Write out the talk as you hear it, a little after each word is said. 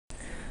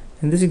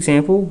In this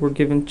example, we're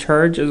given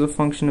charge as a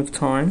function of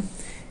time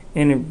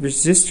and a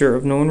resistor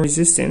of known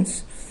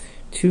resistance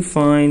to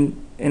find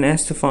and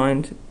asked to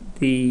find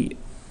the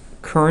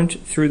current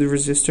through the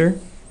resistor,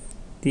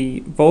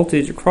 the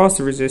voltage across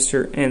the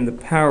resistor, and the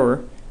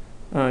power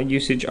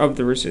usage of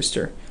the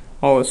resistor,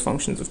 all as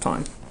functions of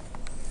time.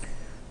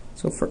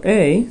 So for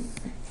A,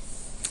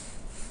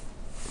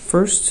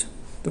 first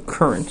the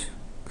current.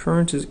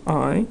 Current is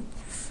I,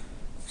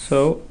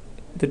 so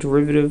the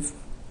derivative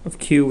of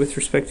Q with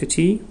respect to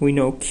T, we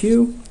know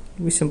Q,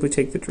 we simply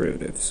take the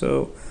derivative.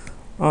 So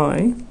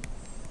I,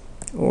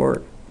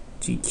 or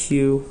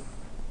dQ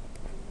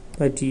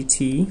by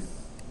dt,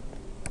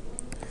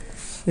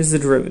 is the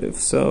derivative.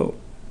 So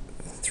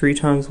 3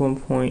 times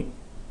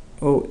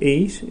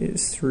 1.08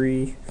 is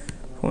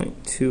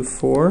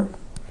 3.24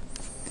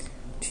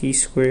 T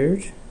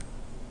squared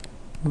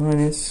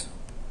minus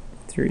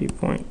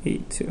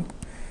 3.82.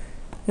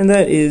 And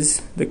that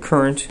is the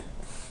current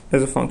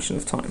as a function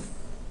of time.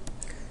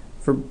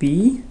 For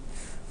B,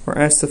 we're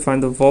asked to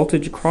find the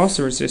voltage across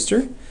the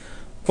resistor.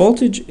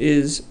 Voltage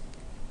is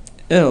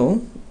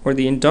L, or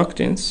the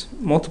inductance,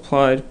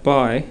 multiplied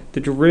by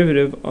the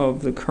derivative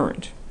of the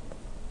current.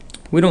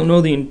 We don't know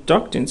the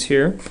inductance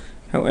here.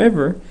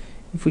 However,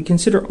 if we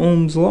consider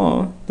Ohm's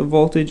law, the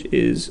voltage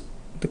is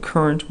the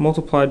current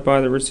multiplied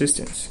by the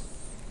resistance.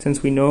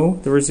 Since we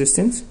know the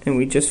resistance and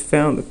we just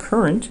found the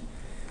current,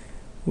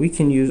 we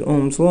can use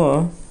Ohm's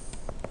law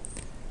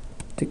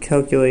to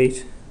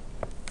calculate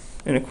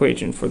an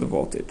equation for the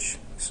voltage.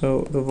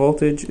 So the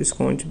voltage is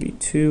going to be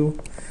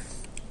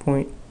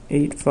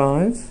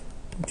 2.85,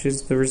 which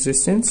is the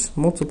resistance,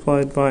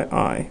 multiplied by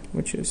I,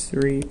 which is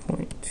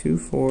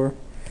 3.24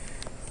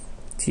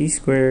 T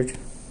squared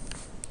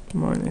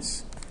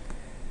minus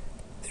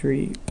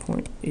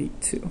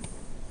 3.82.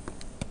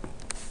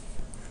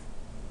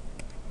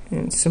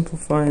 And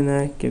simplifying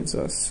that gives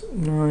us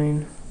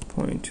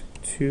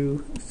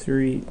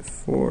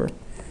 9.234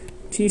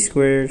 T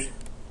squared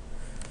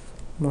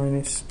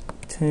minus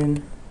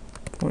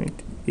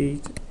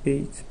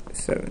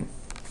 10.887.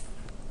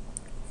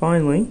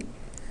 Finally,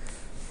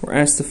 we're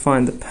asked to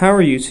find the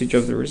power usage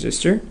of the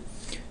resistor.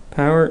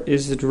 Power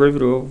is the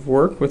derivative of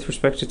work with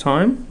respect to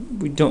time.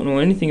 We don't know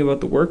anything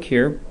about the work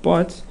here,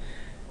 but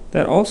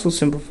that also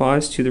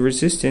simplifies to the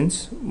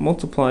resistance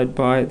multiplied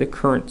by the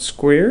current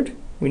squared.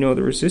 We know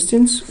the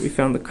resistance, we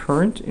found the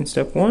current in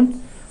step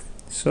 1,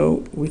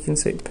 so we can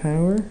say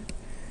power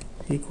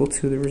equal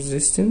to the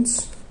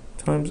resistance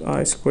times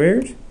I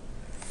squared.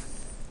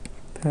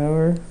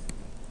 Power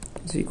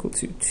is equal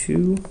to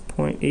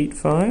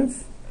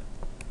 2.85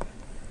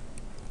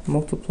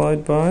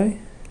 multiplied by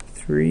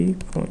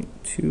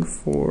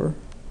 3.24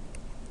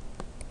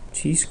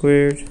 T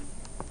squared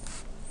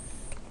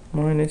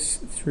minus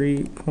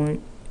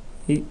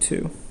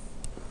 3.82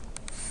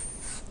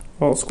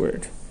 all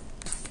squared.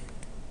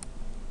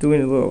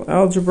 Doing a little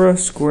algebra,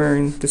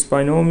 squaring this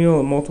binomial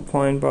and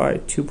multiplying by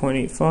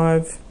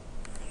 2.85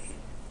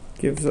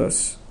 gives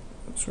us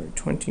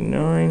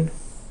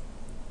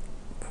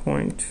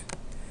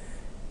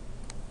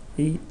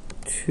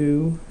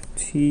 29.82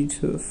 T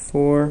to the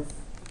 4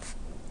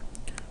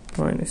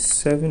 minus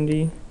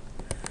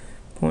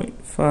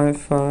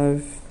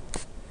 70.55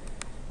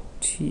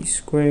 T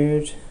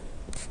squared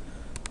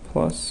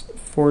plus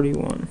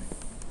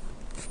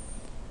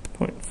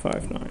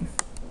 41.59.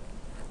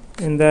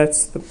 And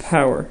that's the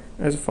power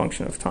as a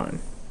function of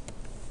time.